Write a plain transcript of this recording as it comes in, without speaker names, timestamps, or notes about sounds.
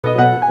Oh,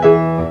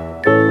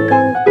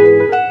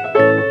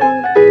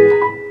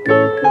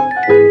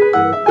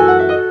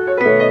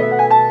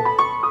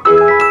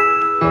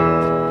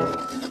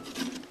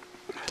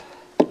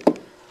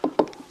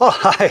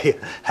 hi!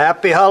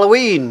 Happy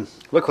Halloween!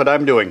 Look what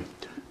I'm doing.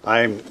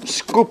 I'm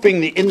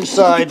scooping the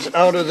insides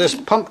out of this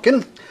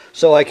pumpkin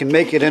so I can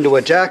make it into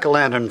a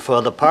jack-o'-lantern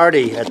for the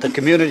party at the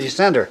community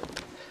center.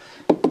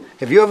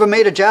 Have you ever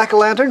made a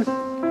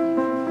jack-o'-lantern?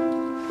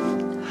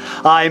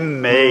 I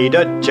made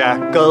a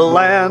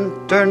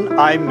jack-o'-lantern,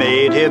 I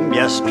made him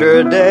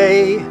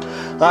yesterday.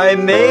 I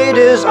made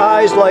his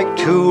eyes like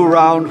two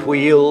round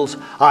wheels,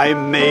 I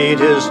made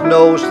his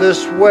nose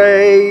this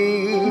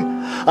way.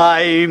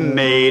 I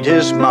made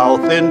his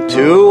mouth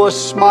into a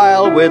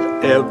smile with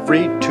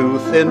every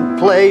tooth in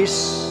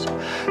place.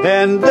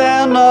 And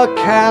then a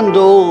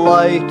candle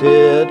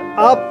lighted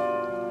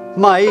up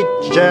my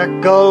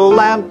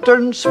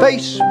jack-o'-lantern's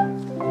face.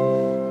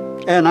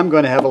 And I'm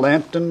going to have a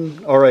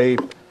lantern or a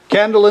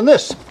candle in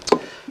this.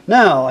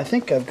 Now, I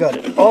think I've got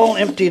it all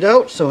emptied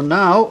out, so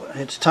now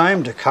it's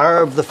time to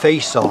carve the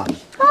face on.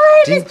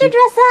 Hi, Mr.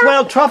 Dressup.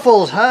 Well,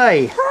 Truffles,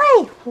 hi.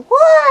 Hi.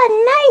 What a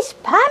nice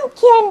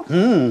pumpkin.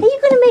 Are you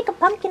going to make a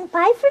pumpkin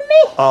pie for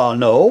me?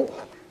 No.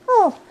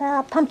 Oh,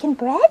 pumpkin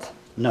bread?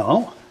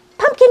 No.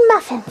 Pumpkin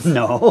muffins?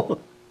 No.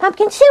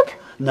 Pumpkin soup?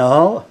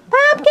 No.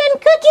 Pumpkin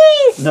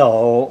cookies?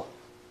 No.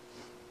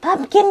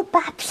 Pumpkin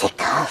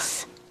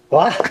popsicles?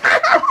 What?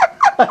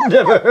 I've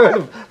never heard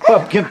of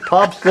pumpkin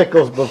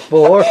popsicles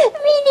before. Me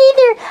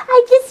neither.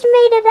 I just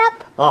made it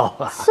up. Oh.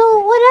 So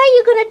what are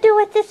you going to do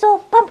with this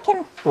old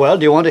pumpkin? Well,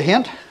 do you want a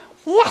hint?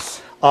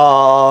 Yes.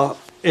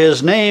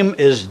 His name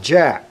is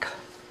Jack.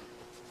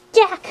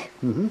 Jack.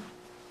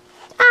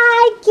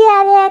 I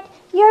get it.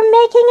 You're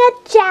making a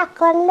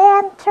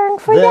jack-o'-lantern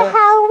for your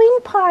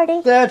Halloween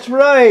party. That's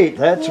right.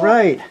 That's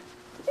right.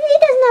 He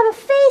doesn't have a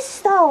face,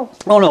 though.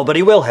 Oh, no, but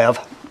he will have.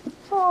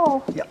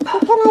 Oh. Yep.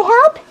 Can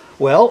I help?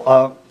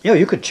 Well,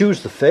 you could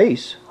choose the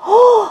face.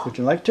 Oh. Would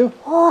you like to?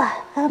 Oh,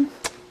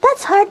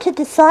 that's hard to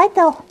decide,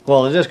 though.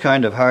 Well, it is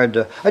kind of hard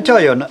to... I tell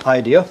you an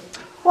idea.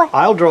 What?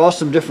 I'll draw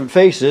some different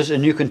faces,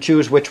 and you can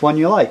choose which one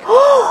you like.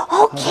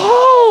 Okay.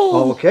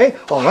 Okay.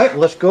 All right.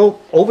 Let's go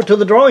over to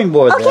the drawing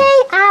board then.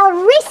 Okay, I'll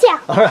race you.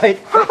 All right.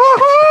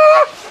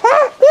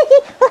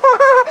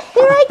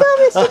 Here I go,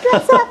 Mr.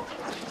 Dressup.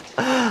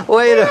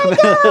 Wait a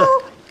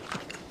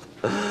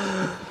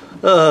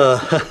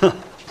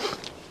minute.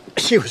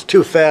 She was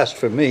too fast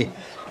for me.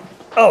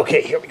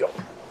 Okay, here we go.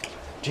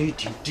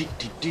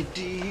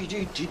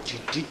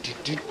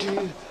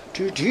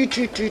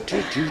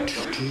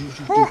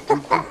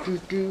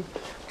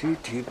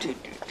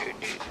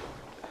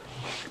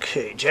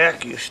 Okay,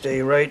 Jack, you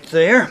stay right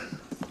there.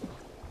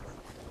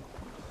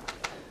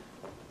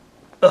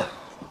 Oh,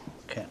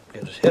 can't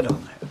get his head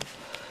on there.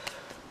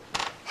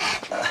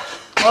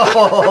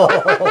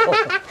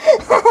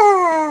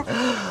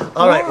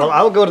 All right, well,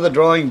 I'll go to the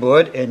drawing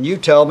board and you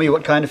tell me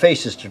what kind of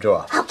faces to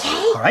draw. Okay.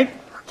 All right?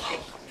 Okay.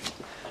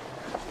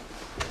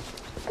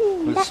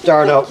 Let's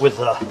start out with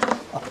a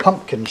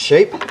pumpkin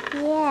shape.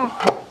 Yeah.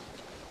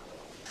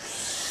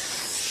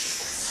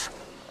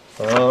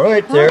 All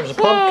right, there's a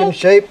pumpkin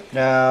shape.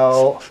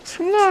 Now,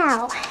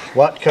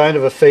 what kind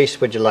of a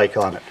face would you like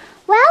on it?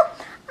 Well,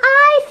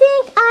 I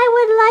think I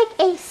would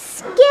like a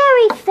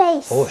scary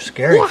face. Oh, a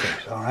scary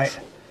face. All right.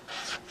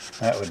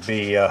 That would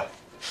be,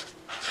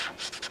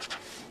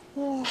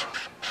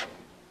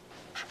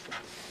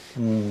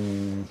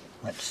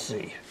 let's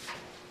see.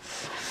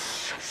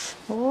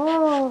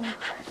 Oh.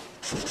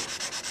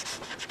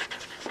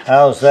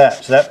 How's that?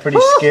 Is that pretty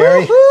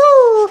scary?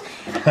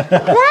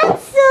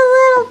 That's a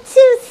little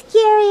too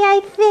scary,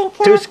 I think.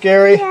 Too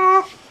scary?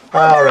 Yeah.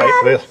 All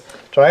right, we'll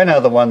try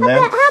another one then.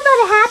 How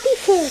about a happy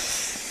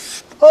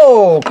face?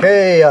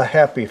 Okay, a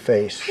happy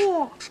face.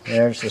 Yeah.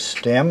 There's the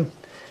stem.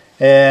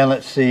 And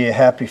let's see, a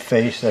happy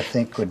face, I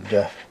think would,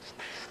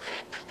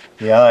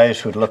 the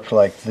eyes would look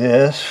like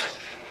this.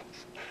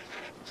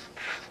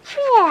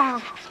 Yeah.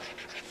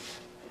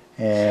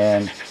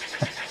 And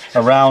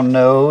a round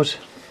nose.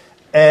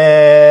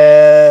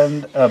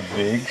 And a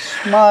big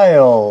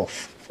smile.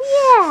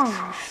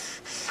 Yeah.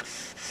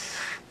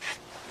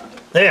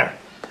 There.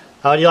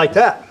 How do you like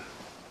that?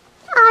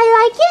 I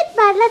like it,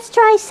 but let's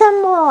try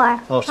some more.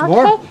 Oh, some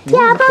more? Yeah,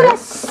 how about a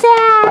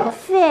sad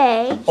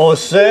face? Oh,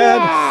 sad?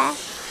 Yeah.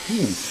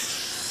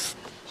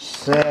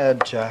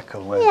 Sad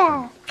jack-o'-lantern.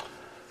 Yeah.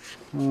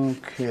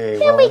 Okay,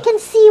 Then we can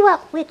see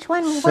which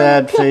one we want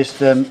sad to pick. face,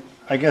 then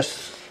I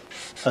guess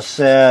a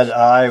sad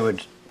eye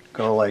would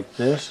go like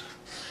this.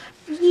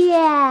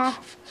 Yeah.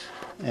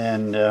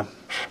 And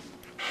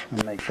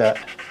make that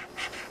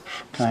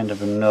kind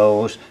of a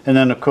nose. And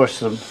then, of course,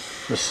 the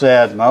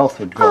sad mouth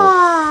would go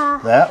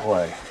that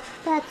way.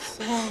 That's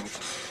sad.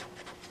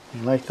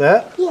 You like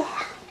that? Yeah.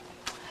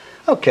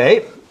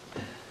 Okay.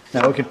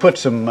 Now we could put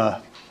some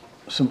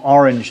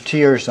orange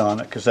tears on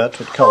it, because that's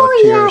what color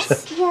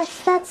tears. Yes,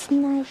 that's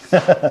nice.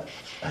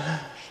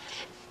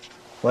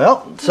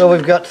 Well, so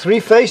we've got 3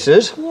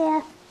 faces.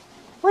 Yeah.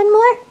 One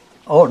more?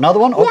 Oh, another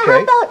one?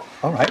 Okay. Yeah,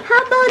 All right.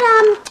 how about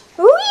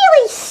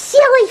really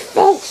silly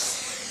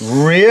face.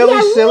 Really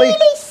Yeah, silly?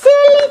 really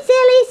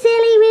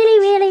silly,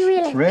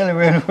 really.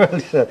 Really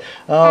silly.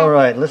 All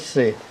right, let's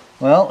see.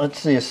 Well, let's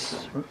see.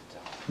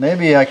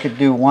 Maybe I could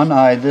do one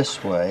eye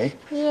this way.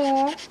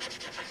 Yeah.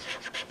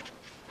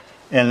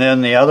 And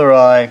then the other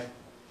eye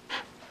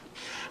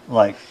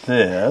like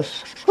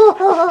this.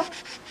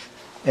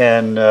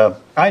 And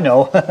I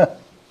know.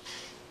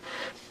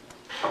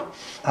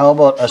 How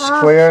about a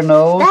square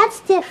nose? That's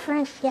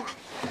different, yeah.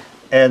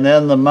 And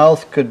then the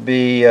mouth could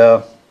be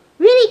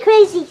really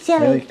crazy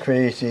silly. really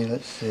crazy.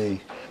 Let's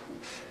see.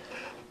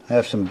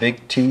 Have some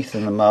big teeth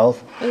in the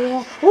mouth.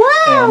 Yeah.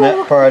 Wow! And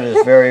that part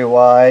is very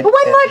wide. One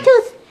more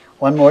tooth.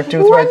 One more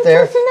tooth right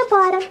there? One tooth in the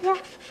bottom,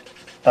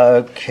 yeah.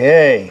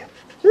 Okay.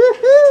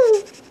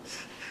 Woohoo!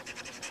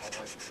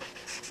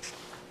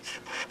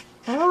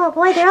 Oh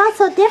boy, they're all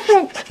so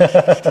different.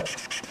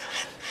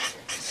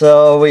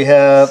 So we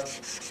have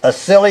a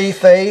silly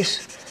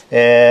face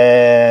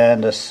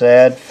and a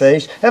sad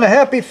face and a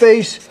happy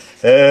face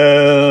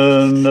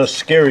and a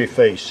scary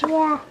face.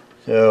 Yeah.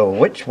 So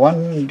which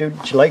one would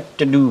you like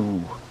to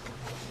do?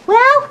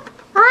 Well,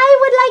 I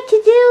would like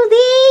to do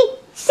the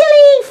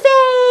silly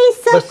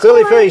face. The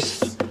silly face.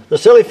 The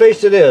silly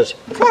face it is.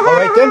 All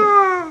right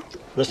then.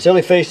 The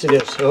silly face it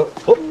is. Oh,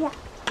 Yeah.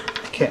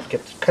 I can't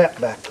get the cap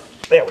back.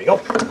 There we go.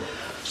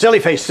 Silly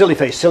face, silly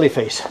face, silly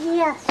face.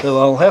 Yes. So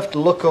I'll have to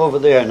look over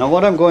there. Now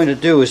what I'm going to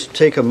do is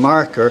take a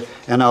marker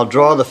and I'll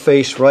draw the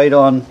face right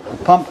on the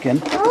pumpkin.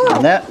 Oh.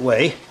 And that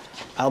way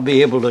I'll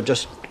be able to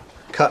just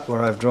cut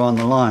where I've drawn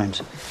the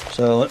lines.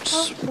 So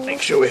let's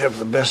make sure we have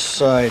the best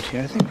side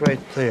here. I think right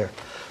there.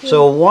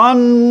 So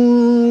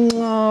one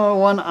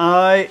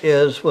eye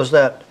was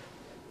that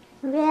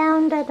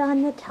Rounded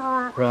on the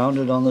top.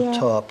 rounded on the Yeah.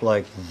 top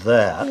like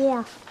that.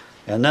 Yeah.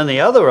 And then the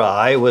other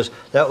eye was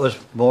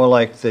more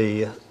like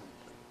the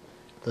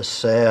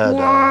sad eye.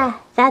 Yeah,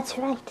 that's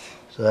right.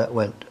 So that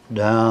went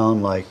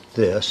down like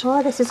this.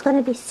 Oh, this is going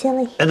to be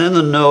silly. And then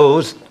the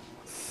nose,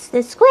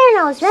 The square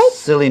nose, right?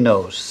 silly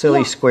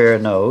Yeah. square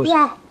nose.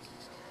 Yeah.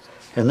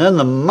 And then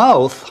the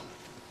mouth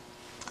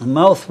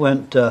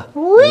went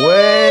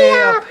Way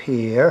up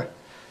here,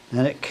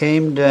 and it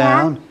came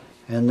down,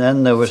 and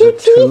then there was Two a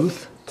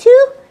tooth,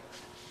 Two?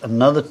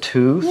 another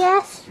tooth,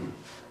 Yes.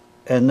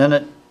 and then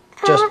it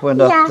just went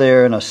up yeah.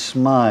 there in a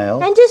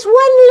smile. And just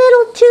one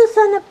little tooth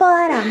on the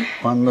bottom.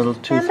 One little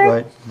tooth Remember?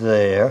 right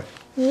there,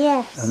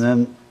 Yes.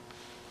 and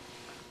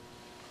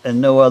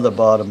no other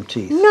bottom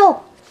teeth.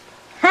 No.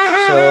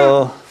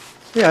 So,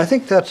 yeah, I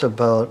think that's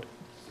about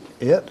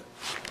it.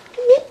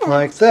 Yeah.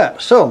 Like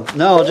that. So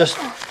now I'll just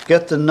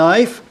get the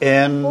knife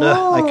and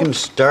I Oh. can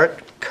start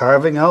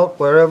carving out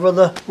wherever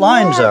the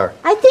lines Yeah. are.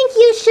 I think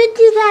you should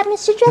do that,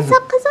 Mr.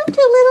 Dressup, because I'm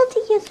too little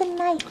to use a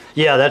knife.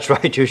 Yeah, that's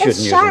right. You shouldn't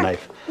It's use sharp. a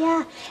knife.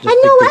 Yeah. Just And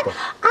you know big what?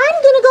 people. I'm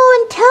going to go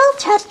and tell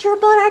Chester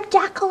about our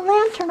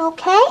jack-o'-lantern,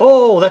 okay?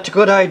 Oh, that's a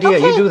good idea.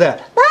 You Okay. do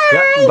that. Bye.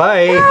 Yeah,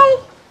 bye.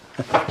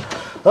 Bye.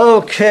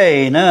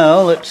 Okay, now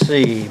let's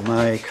see.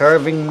 My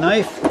carving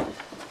knife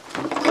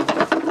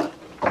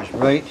is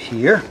right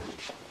here.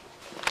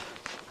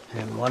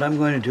 And what I'm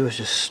going to do is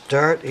just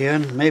start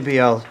in. Maybe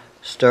I'll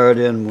start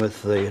in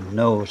with the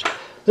nose.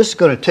 This is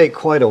going to take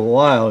quite a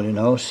while, you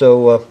know,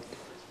 so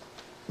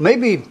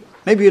maybe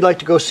you'd like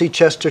to go see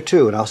Chester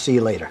too, and I'll see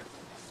you later.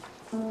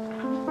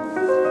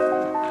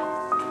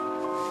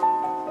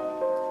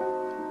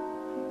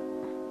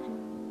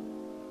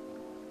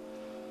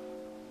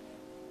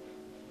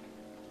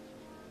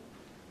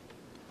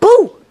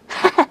 Boo!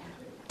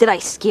 Did I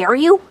scare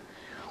you?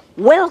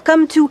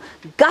 Welcome to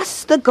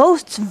Gus the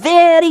Ghost's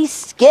very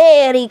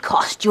scary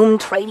costume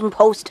trading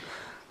post.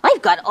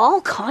 I've got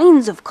all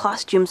kinds of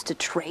costumes to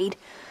trade.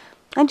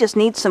 I just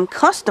need some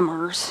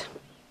customers.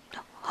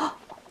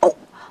 Oh,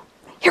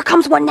 here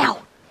comes one now.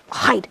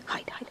 Hide.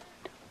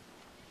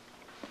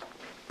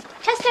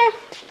 Chester!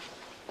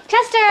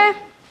 Chester!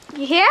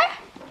 You here?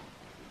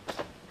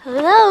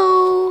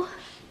 Hello?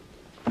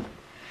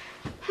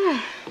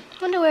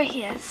 Wonder where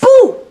he is.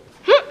 Boo!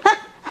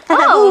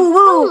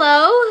 Oh,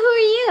 hello.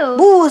 Who are you?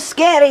 Boo,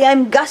 scary.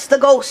 I'm Gus the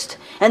Ghost,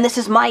 and this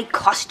is my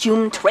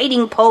costume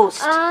trading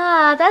post.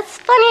 Ah, that's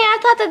funny. I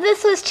thought that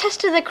this was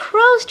Chester the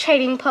Crow's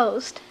trading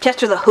post.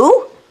 Chester the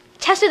who?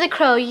 Chester the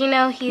Crow, you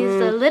know, he's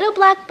the little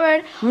black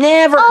bird.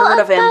 Never heard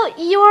of him. About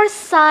your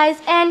size,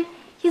 and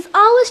he's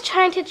always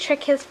trying to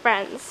trick his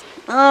friends.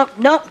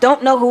 No,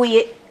 don't know who he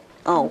is.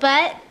 Oh.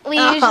 But we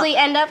usually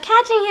end up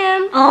catching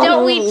him. Oh,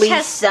 Don't we, Lisa,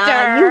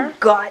 Chester? you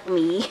got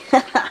me.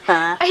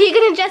 Are you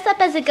going to dress up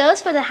as a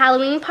ghost for the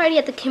Halloween party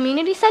at the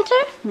community center?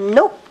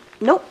 Nope.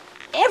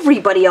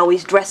 Everybody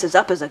always dresses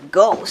up as a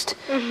ghost.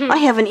 I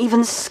have an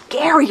even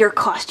scarier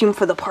costume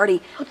for the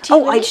party. do you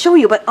really? I'd show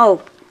you, but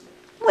well,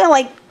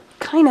 I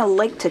kind of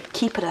like to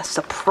keep it a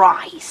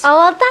surprise. Oh,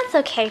 well, that's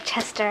okay,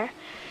 Chester.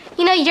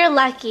 You know, you're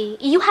lucky.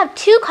 You have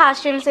 2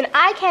 costumes, and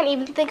I can't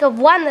even think of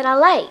one that I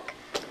like.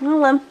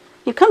 Well,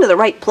 you've come to the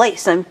right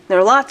place. There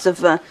are lots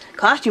of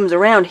costumes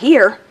around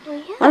here. Well,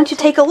 yeah, Why don't you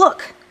take a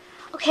look?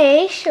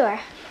 Okay, sure.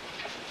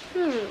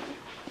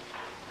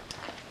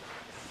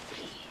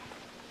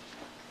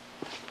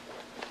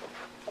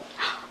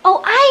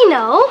 I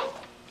know.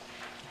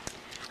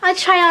 I'll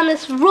try on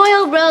this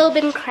royal robe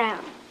and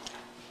crown.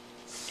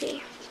 Let's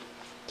see.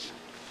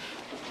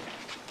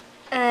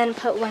 And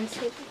put one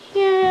sleeve in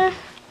here.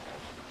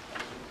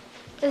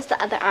 There's the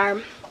other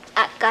arm.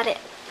 Ah, got it.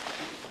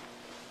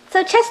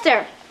 So,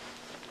 Chester,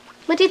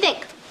 what do you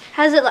think?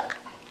 How does it look?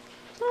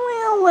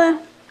 Well,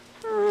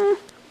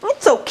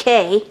 it's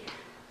okay.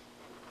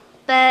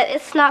 But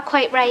it's not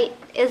quite right,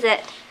 is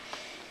it?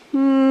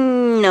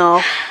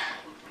 No.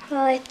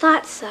 Well, I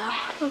thought so.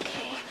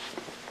 Okay.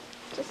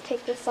 Just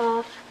take this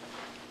off.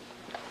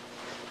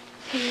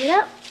 Hang it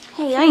up.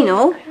 Hey, I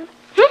know.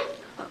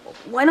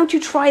 Why don't you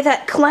try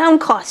that clown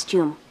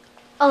costume?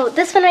 Oh,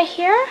 this one right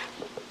here?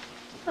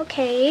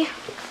 Okay.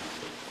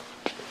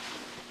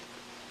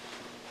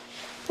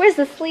 Where's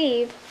the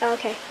sleeve? Oh,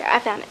 okay, here, I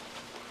found it.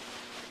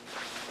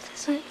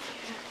 This one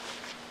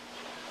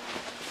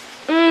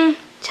here.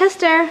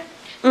 Chester.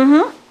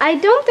 I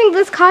don't think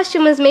this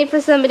costume was made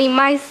for somebody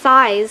my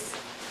size.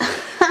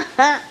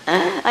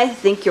 I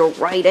think you're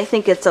right. I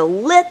think it's a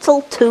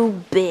little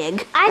too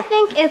big. I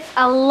think it's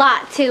a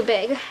lot too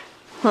big.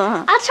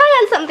 Huh. I'll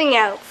try on something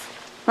else.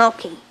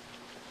 Okay.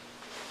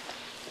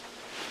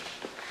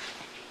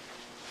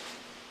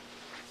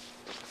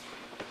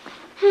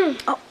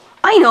 Oh,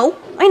 I know.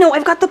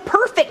 I've got the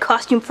perfect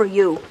costume for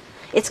you.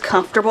 It's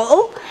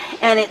comfortable,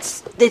 and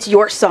it's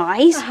your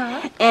size,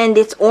 and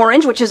it's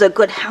orange, which is a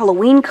good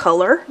Halloween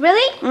color.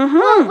 Really?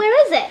 Oh,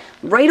 where is it?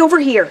 Right over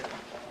here.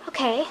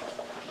 Okay.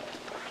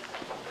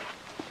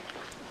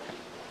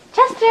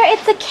 Chester,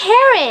 it's a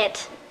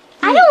carrot.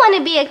 I don't want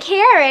to be a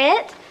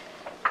carrot.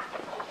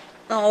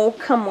 Oh,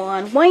 come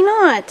on. Why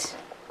not?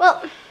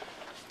 Well,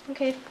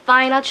 okay,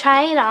 fine. I'll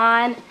try it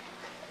on.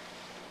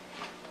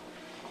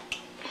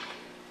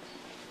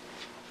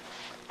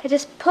 I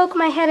just poke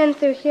my head in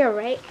through here,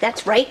 right?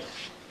 That's right.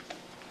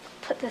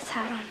 Put this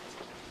hat on.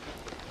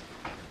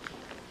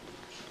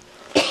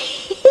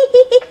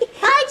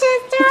 Hi,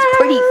 Chester. It's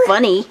pretty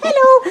funny.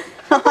 Hello.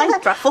 Hi,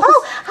 Truffles.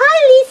 Oh, hi,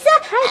 Lisa.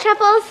 Hi,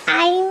 Truffles.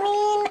 I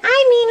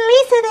mean,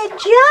 Lisa the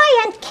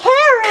giant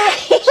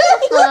carrot.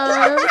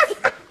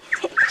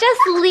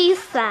 Just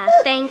Lisa,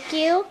 thank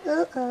you.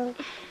 Uh-oh.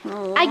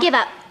 I give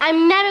up.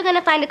 I'm never going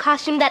to find a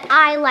costume that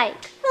I like.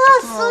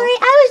 Oh, sorry.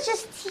 I was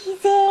just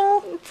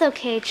teasing. It's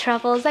okay,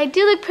 Truffles. I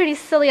do look pretty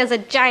silly as a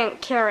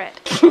giant carrot.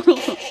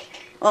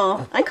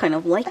 Oh, I kind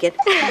of like it.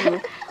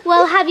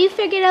 Well, have you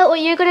figured out what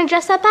you're going to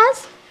dress up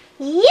as?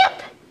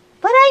 Yep.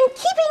 But I'm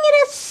keeping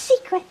it a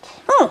secret.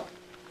 Oh,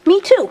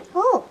 me too.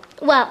 Oh.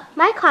 Well,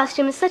 my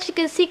costume is such a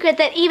good secret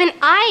that even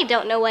I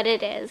don't know what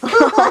it is.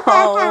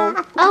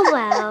 Oh. Oh,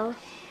 well.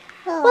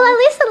 Well, at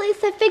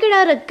least I figured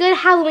out a good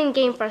Halloween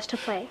game for us to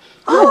play.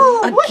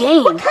 Oh, a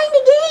game. What kind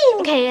of game?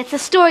 Okay, it's a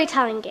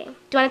storytelling game.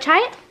 Do you want to try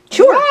it?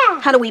 Sure. Yeah.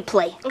 How do we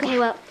play? Okay,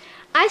 well,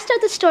 I start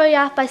the story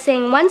off by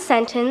saying one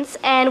sentence,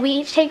 and we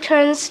each take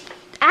turns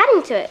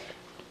adding to it.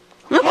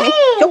 Okay.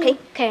 Hey. Okay.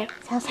 Okay,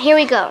 here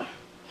we go.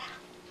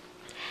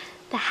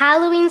 The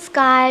Halloween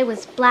sky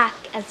was black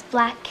as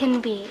black can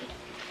be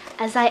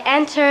as I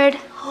entered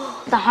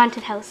the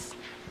haunted house.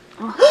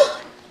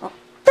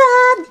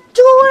 The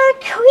door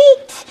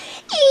creaked.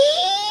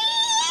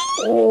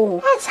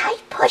 Oh. As I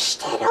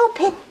pushed it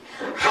open,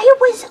 I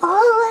was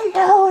all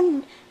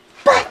alone.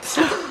 But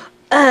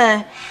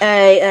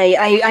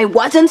I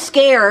wasn't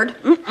scared.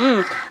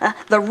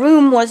 The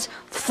room was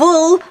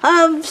full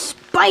of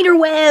spider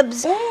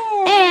webs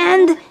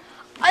and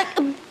A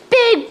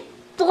big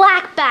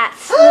black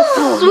bats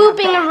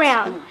swooping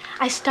around.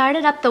 I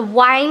started up the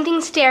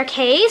winding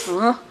staircase.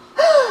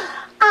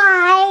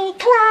 I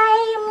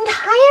climbed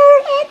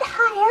higher and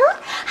higher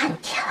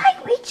until I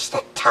reached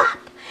the top.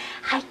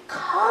 I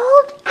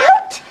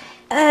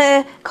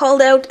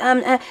called out,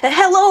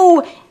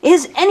 hello,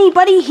 is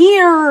anybody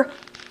here?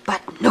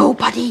 But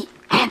nobody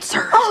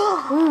answered.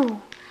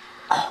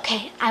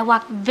 Okay, I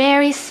walked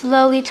very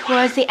slowly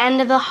towards the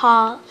end of the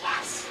hall.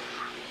 Yes.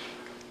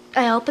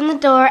 I opened the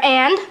door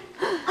and...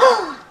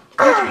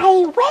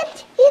 I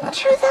went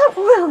into the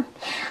room.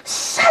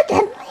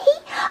 Suddenly,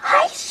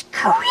 I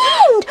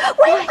screamed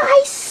when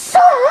I saw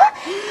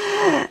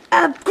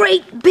A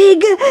great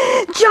big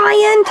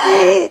giant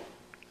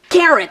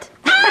carrot.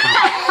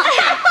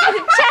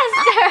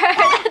 Chester,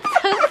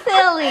 that's so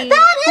silly.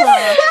 That is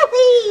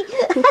silly.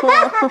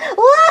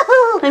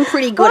 Whoa. I'm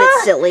pretty good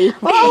at silly.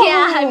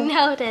 Yeah, I've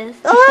noticed.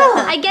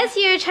 I guess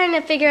you're trying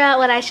to figure out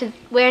what I should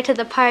wear to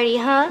the party,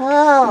 huh?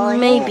 Oh,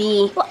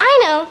 Maybe. Well, I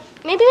know.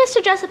 Maybe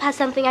Mr. Dressup has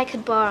something I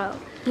could borrow.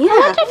 Yeah. I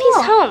wonder if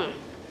he's home.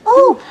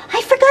 Oh,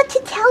 I forgot to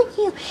tell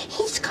you.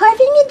 He's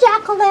carving a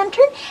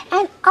jack-o'-lantern,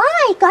 and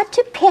I got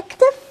to pick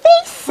the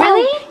face out.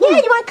 Really? Yeah,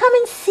 you want to come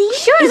and see?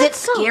 Sure, Is it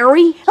let's go.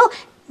 scary? Oh,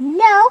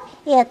 no,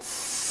 it's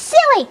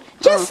silly,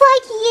 just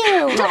like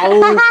you.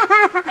 Well,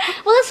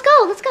 let's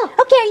go. Let's go.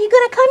 Okay, are you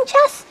going to come,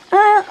 Chess?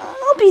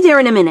 I'll be there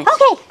in a minute.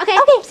 Okay.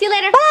 Okay, see you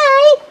later.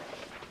 Bye.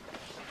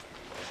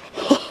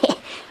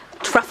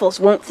 Truffles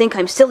won't think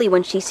I'm silly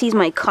when she sees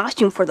my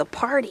costume for the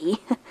party.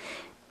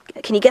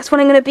 Can you guess what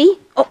I'm going to be?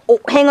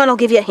 Oh, hang on, I'll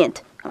give you a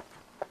hint.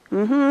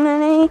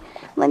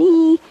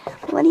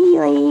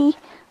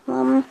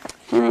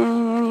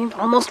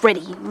 almost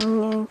ready.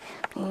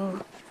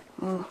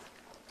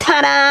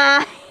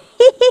 Ta-da!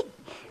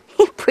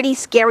 Pretty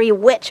scary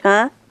witch,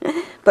 huh?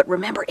 But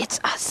remember, it's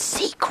a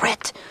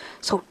secret,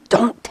 so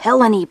don't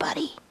tell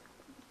anybody.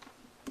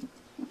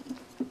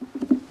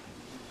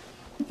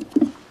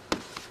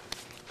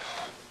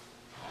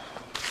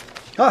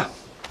 Ah,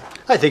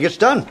 I think it's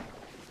done.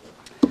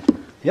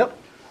 Yep,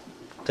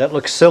 that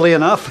looks silly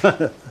enough.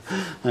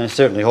 I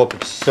certainly hope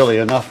it's silly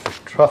enough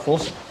for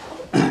Truffles.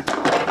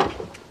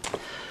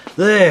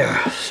 There,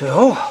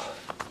 so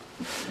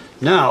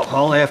now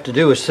all I have to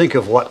do is think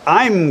of what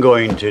I'm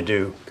going to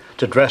do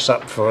to dress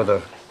up for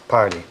the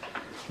party.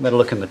 Better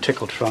look in the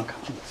tickle trunk.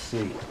 Let's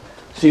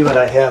see what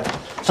I have.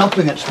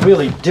 Something that's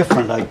really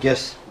different, I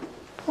guess.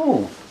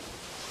 Oh,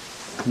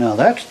 now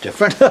that's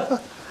different.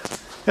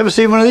 Ever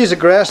seen one of these, a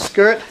grass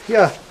skirt?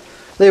 Yeah,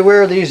 they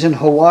wear these in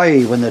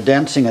Hawaii when they're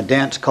dancing a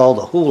dance called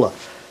the hula.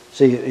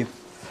 See, you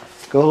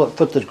go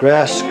put the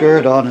grass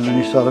skirt on and then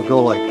you sort of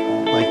go like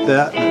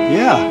that.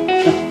 Yeah.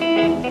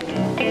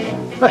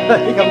 I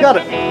think I've got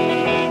it.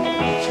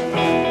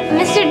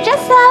 Mr.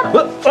 Dressup!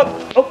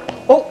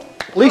 Oh,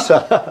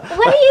 Lisa.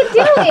 What are you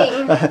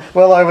doing?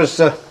 Well, I was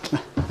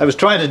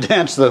trying to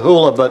dance the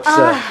hula, but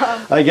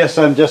I guess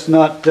I'm just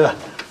not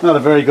a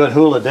very good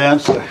hula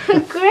dancer.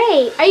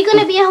 Great. Are you going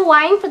to be a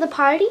Hawaiian for the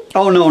party?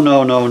 Oh, no.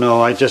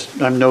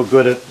 I'm no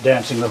good at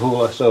dancing the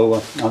hula,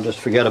 so I'll just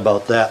forget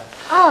about that.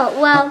 Oh,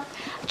 well,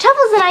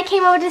 Truffles and I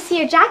came over to see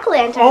your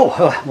jack-o'-lantern.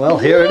 Oh, well,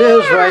 here it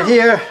is, right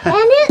here. And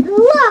it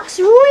looks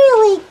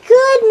really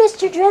good,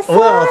 Mr. Dressup.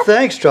 Well,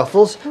 thanks,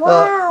 Truffles.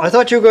 Wow. I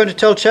thought you were going to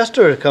tell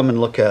Chester to come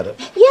and look at it.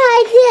 Yeah,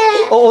 I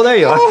did. Oh, there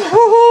you are.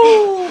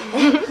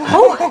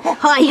 Oh,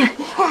 hi.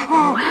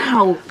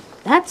 Wow,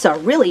 that's a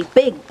really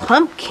big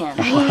pumpkin.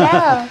 I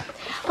know.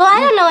 Well, I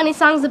don't know any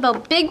songs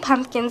about big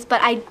pumpkins,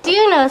 but I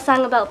do know a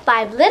song about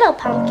 5 little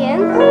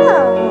pumpkins.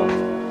 Oh.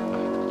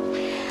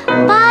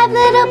 5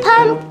 little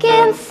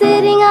pumpkins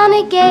sitting on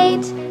a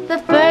gate. The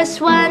first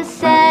one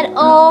said,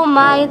 oh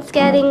my, it's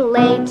getting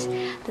late.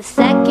 The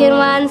second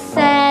one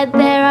said,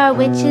 there are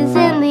witches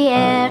in the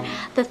air.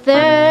 The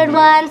third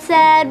one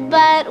said,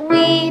 but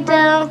we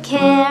don't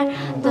care.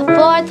 The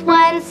fourth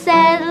one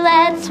said,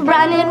 let's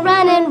run and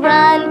run and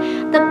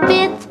run. The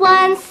fifth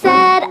one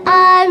said,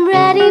 I'm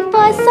ready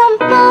for some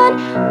fun.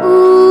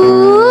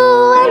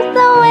 Ooh, went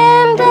the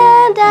wind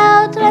and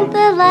out went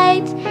the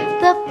light.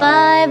 The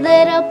 5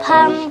 little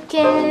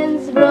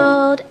pumpkins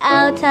rolled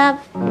out of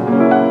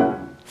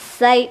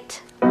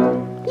sight.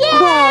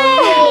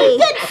 Yay!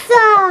 Good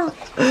song.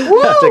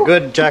 That's a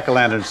good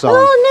jack-o'-lantern song.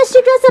 Oh,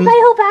 Mr. Dressup, I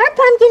hope our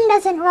pumpkin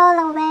doesn't roll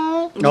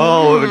away.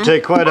 Oh, it would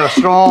take quite a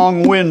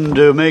strong wind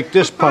to make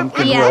this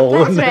pumpkin roll.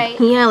 Yeah, that's right.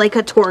 Yeah, like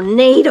a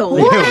tornado.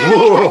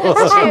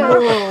 That's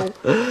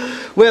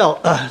true. Well,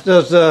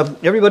 does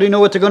everybody know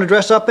what they're going to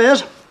dress up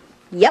as?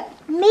 Yep.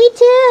 Me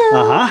too.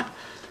 Uh-huh.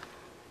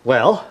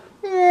 Well,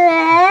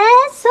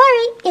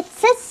 Sorry,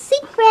 it's a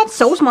secret.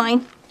 So's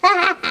mine.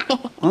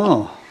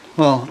 oh,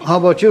 well, how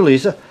about you,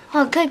 Lisa?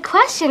 Well, good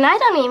question. I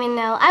don't even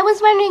know. I was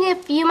wondering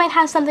if you might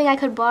have something I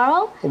could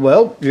borrow.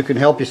 Well, you can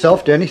help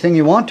yourself to anything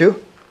you want to.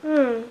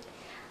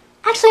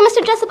 Actually,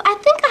 Mr. Dressup, I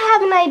think I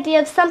have an idea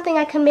of something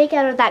I can make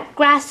out of that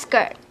grass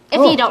skirt,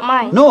 if you don't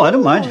mind. No, I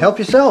don't mind. Help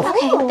yourself.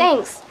 Okay,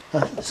 thanks.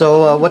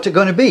 So, what's it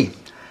going to be?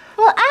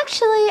 Well,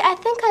 actually, I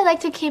think I'd like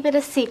to keep it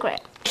a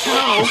secret.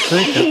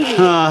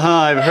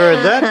 I've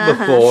heard that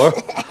before.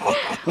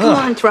 Come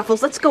on,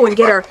 Truffles, let's go and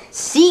get our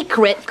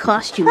secret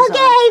costumes on.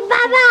 Okay,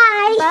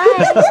 bye-bye.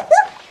 Bye.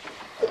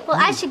 Well,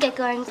 I should get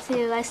going,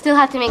 too. I still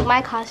have to make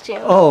my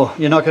costume. Oh,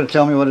 you're not going to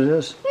tell me what it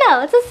is?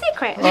 No, it's a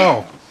secret.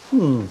 Oh,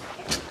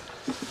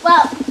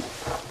 Well,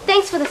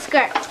 thanks for the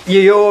skirt.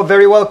 you're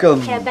very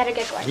welcome. Okay, I better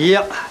get going.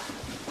 Yep.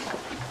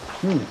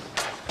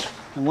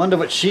 I wonder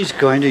what she's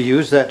going to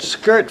use that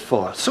skirt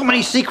for. So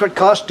many secret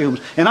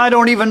costumes, and I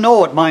don't even know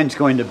what mine's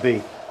going to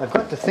be. I've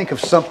got to think of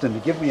something to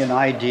give me an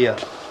idea.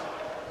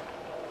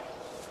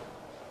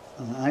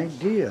 An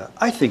idea?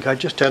 I think I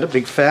just had a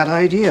big fat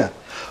idea.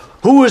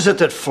 Who is it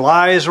that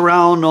flies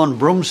around on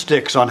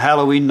broomsticks on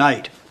Halloween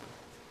night?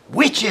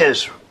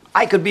 Witches!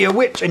 I could be a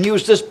witch and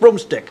use this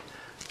broomstick.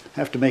 I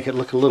have to make it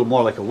look a little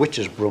more like a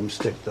witch's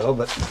broomstick, though,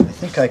 but I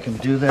think I can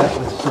do that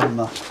with some,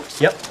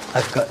 yep,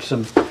 I've got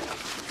some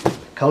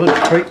colored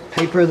crepe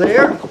paper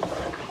there.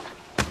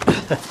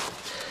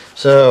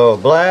 So,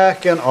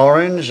 black and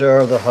orange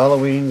are the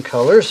Halloween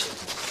colors.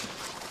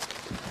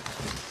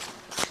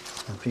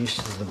 A piece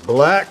of the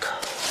black,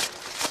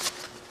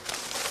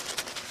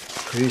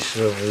 a piece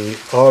of the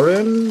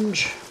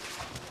orange,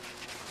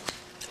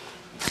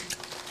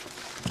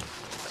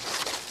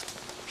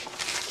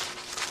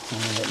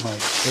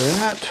 like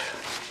that,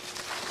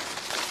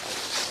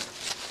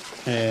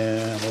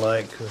 and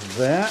like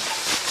that.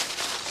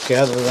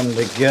 Gather them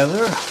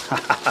together.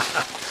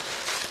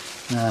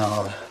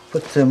 Now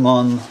put them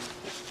on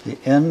the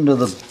end of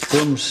the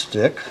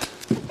broomstick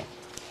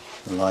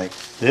like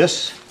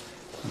this.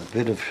 A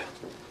bit of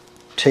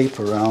tape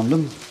around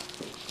them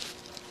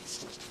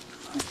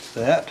like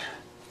that.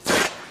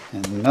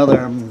 And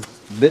another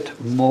bit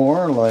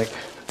more like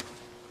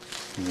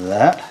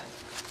that.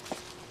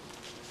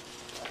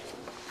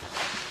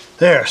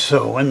 There,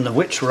 so when the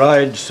witch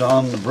rides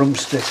on the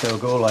broomstick, they'll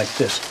go like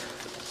this.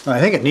 I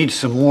think it needs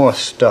some more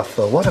stuff,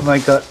 though. What have I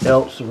got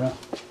else around?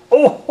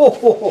 Oh, ho,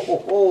 ho, ho,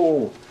 ho,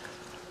 ho.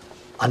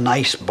 A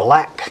nice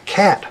black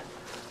cat.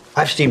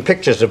 I've seen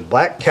pictures of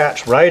black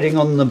cats riding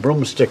on the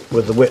broomstick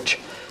with the witch.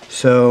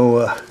 So,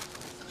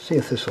 let's see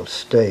if this will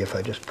stay if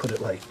I just put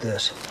it like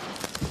this.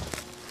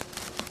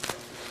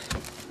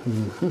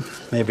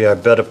 Maybe I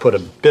better put a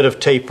bit of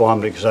tape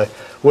on because I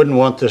wouldn't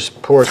want this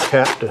poor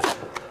cat to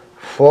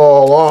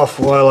fall off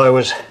while I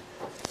was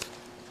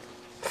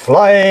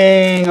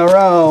flying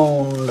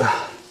around.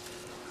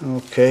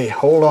 Okay,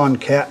 hold on,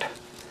 cat.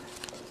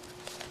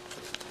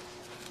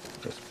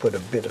 Just put a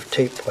bit of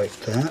tape like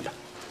that.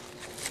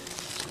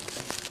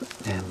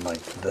 And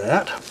like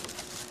that.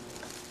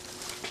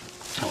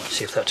 Now let's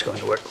see if that's going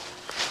to work.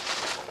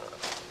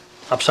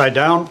 Upside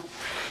down.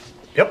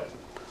 Yep.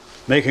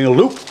 Making a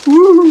loop.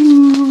 Woo!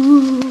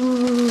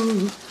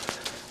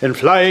 And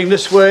flying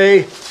this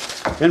way.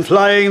 And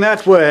flying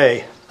that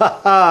way.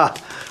 Ha ha!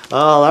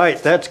 All right,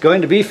 that's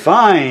going to be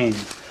fine.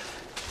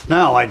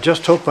 Now, I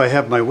just hope I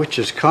have my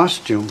witch's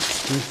costume.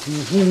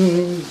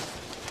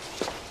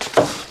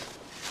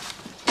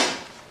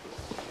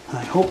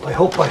 I hope.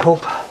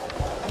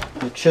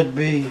 It should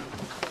be.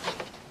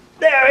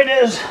 There it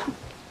is.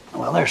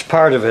 Well, there's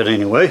part of it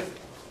anyway.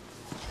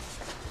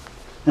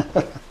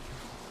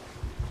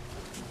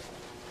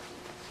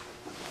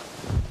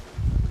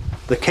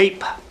 The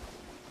cape.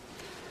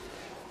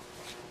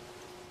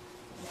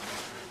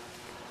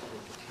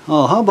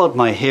 Oh, how about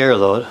my hair,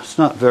 though? It's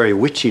not very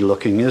witchy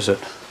looking, is it?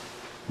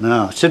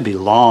 No, it should be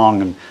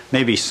long and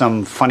maybe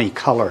some funny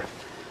color.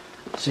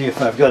 See if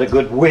I've got a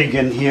good wig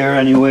in here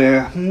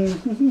anywhere.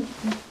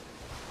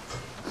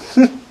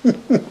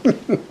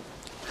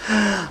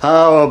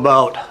 How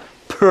about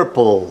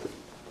purple?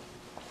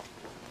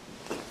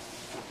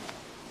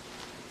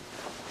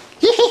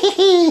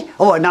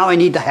 Oh, now I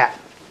need the hat.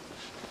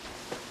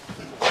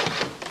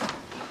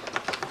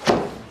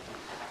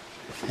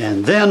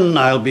 And then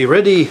I'll be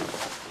ready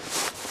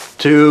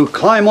to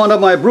climb onto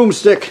my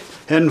broomstick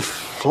and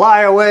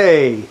fly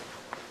away.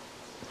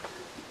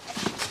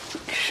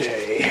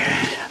 Okay,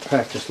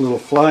 practice a little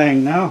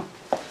flying now.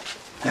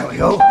 There we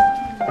go.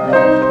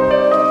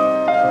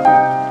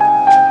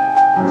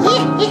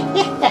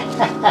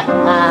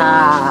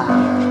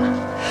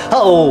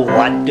 Oh,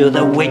 what do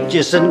the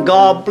witches and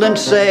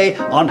goblins say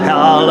on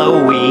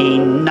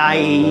Halloween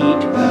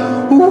night?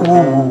 Ooh,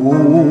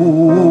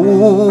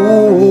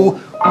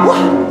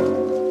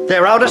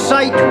 they're out of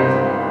sight.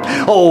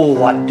 Oh,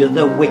 what do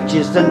the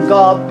witches and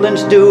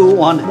goblins do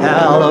on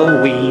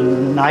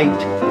Halloween night?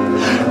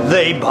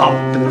 They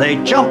bump and they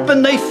jump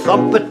and they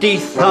thumpity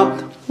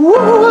thump.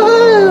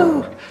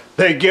 Woo!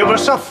 They give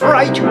us a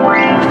fright.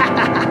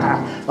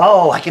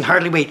 Oh, I can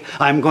hardly wait.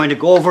 I'm going to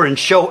go over and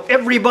show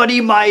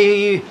everybody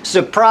my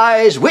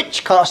surprise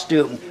witch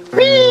costume.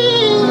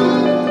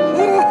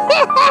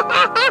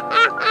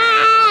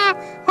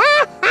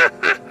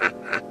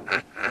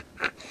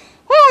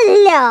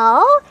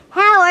 Hello,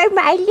 how are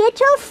my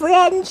little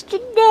friends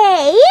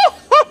today?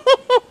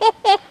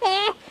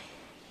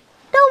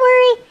 Don't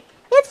worry,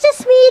 it's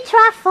just me,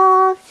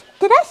 Truffles.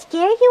 Did I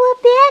scare you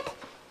a bit?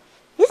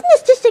 Isn't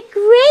this just the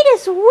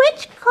greatest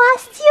witch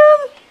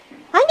costume?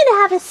 I'm going to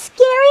have the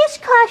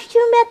scariest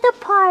costume at the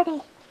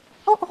party.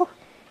 Oh,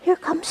 here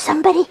comes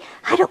somebody.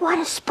 I don't want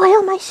to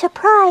spoil my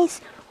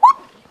surprise. Whoop.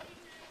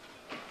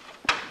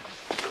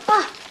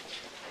 Oh,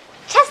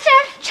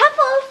 Chester,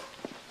 Truffles.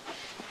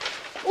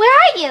 Where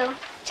are you?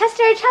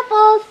 Chester,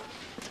 Truffles.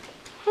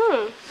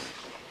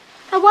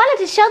 I wanted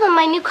to show them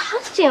my new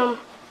costume.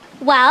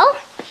 Well,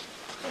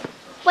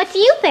 what do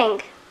you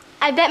think?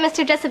 I bet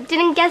Mr. Dressup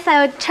didn't guess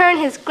I would turn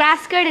his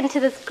grass skirt into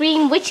this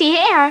green witchy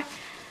hair.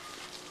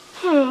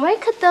 Where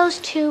could those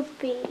two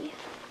be?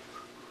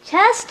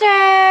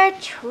 Chester,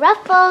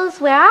 Truffles,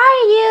 where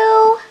are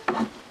you?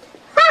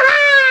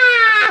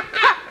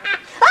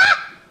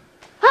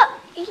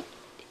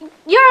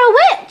 You're a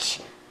witch.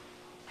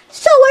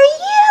 So are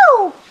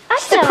you.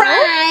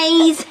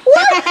 Surprise!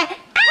 What?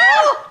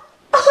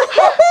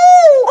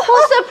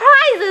 Well,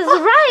 surprise is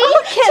right.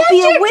 I can't be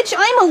a witch.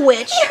 I'm a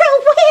witch. You're a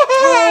witch.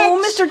 Oh,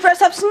 Mr.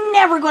 Dressup's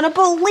never going to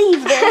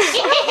believe this.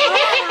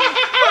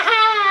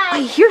 I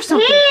hear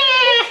something.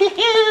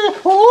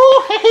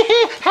 Oh,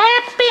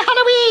 happy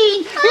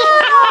Halloween. Oh,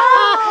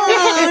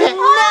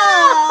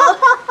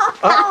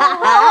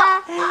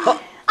 no.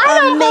 I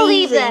don't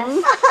believe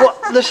this. Well,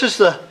 this is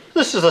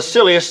the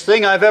silliest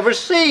thing I've ever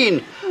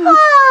seen.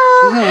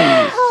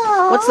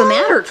 What's the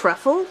matter,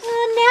 Truffles?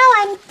 Now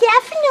I'm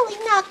definitely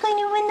not going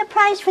to win the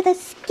prize for the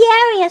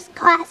scariest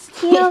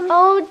costume.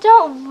 Oh,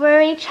 don't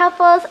worry,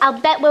 Truffles. I'll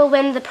bet we'll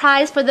win the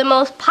prize for the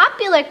most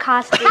popular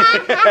costume.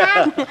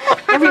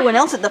 Everyone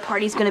else at the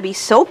party's going to be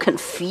so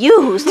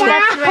confused.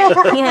 That's right.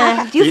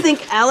 Yeah. Do you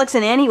think Alex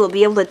and Annie will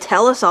be able to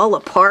tell us all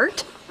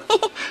apart?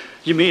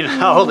 You mean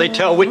how they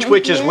tell which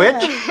witch is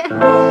which?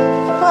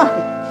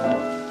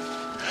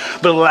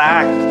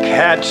 Black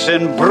cats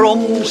and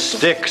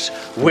broomsticks,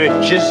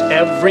 witches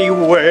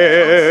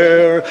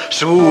everywhere,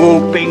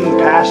 swooping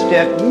past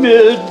at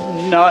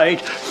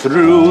midnight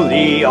through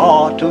the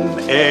autumn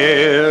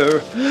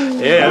air.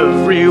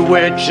 Every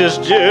witch is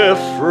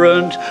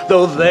different,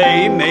 though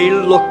they may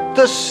look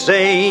the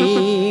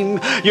same.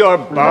 You're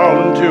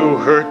bound to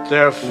hurt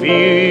their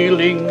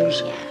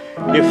feelings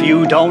if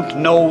you don't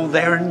know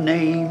their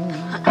name.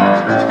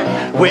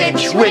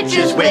 Which witch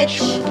is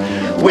which?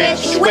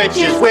 Which witch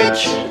is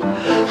which?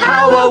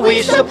 How are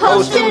we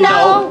supposed to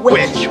know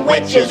which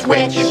witch is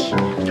which?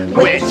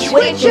 Which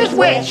witch is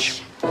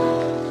which?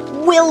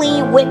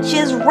 Willie Witch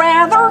is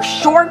rather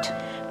short,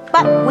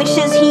 but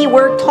wishes he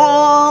were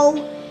tall.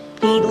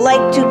 He'd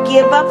like to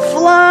give up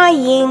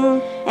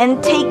flying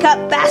and take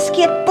up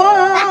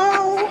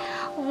basketball.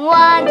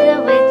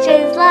 Wanda Witch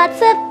is lots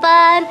of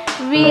fun,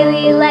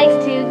 really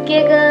likes to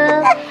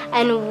giggle.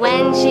 And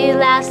when she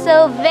laughs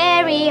so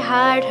very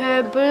hard,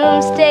 her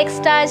broomstick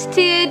starts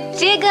to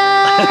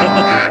jiggle.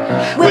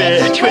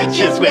 Which witch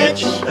is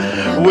which?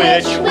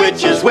 Which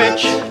witch is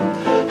which?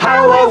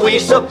 How are we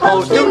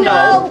supposed to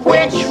know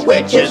which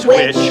witch is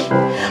which?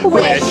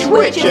 Which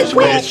witch is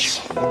which?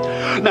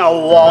 Now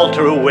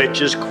Walter Witch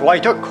is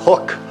quite a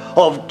cook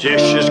of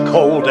dishes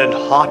cold and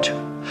hot.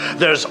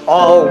 There's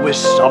always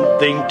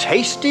something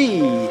tasty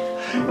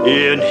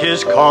in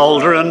his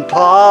cauldron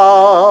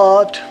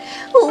pot.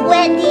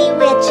 Wendy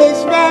Witch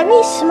is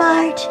very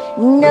smart,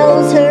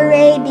 knows her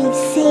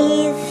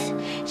ABCs.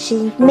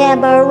 She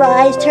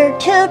memorized her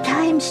 2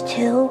 times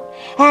 2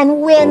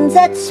 and wins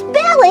at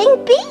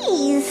spelling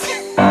bees.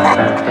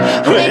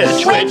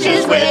 Which witch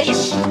is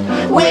which?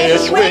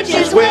 Which witch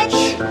is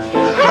which?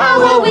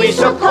 How are we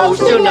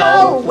supposed to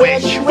know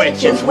which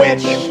witch is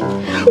which?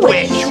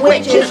 Which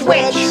witch is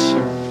which?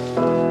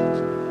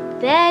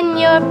 Then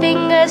your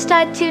fingers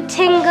start to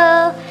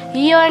tingle,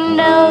 your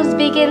nose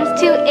begins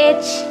to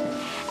itch,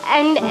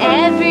 and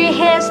every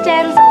hair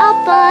stands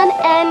up on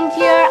end,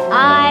 your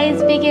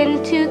eyes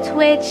begin to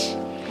twitch.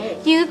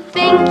 You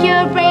think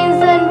your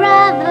brain's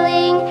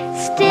unraveling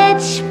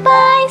stitch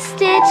by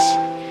stitch,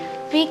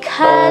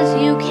 because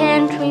you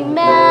can't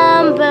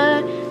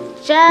remember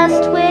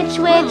just which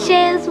witch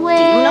is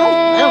which.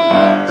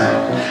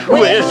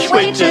 Which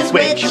witch is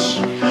which?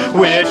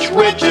 Which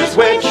witch is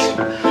which?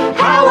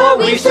 How are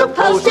we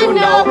supposed to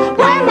know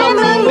when the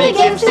moon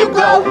begins to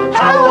glow?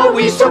 How are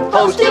we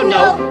supposed to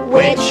know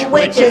which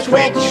witch is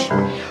which?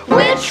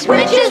 Which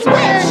witch is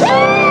which?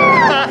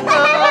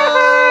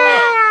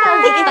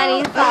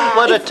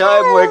 What a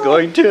time we're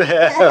going to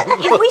have.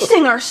 If we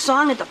sing our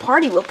song at the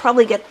party, we'll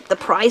probably get the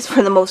prize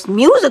for the most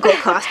musical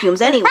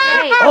costumes anyway.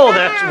 Oh,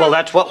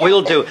 that's what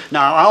we'll do.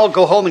 Now, I'll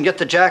go home and get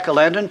the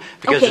jack-o'-lantern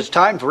because Okay. it's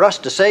time for us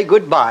to say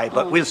goodbye.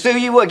 But we'll see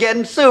you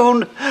again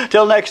soon.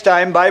 Till next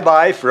time,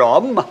 bye-bye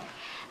from...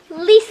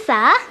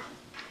 Lisa.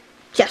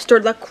 Chester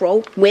the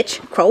Crow,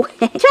 Witch, Crow.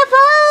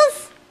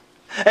 Truffles!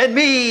 And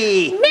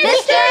me!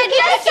 Mr.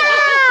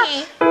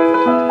 Dressup!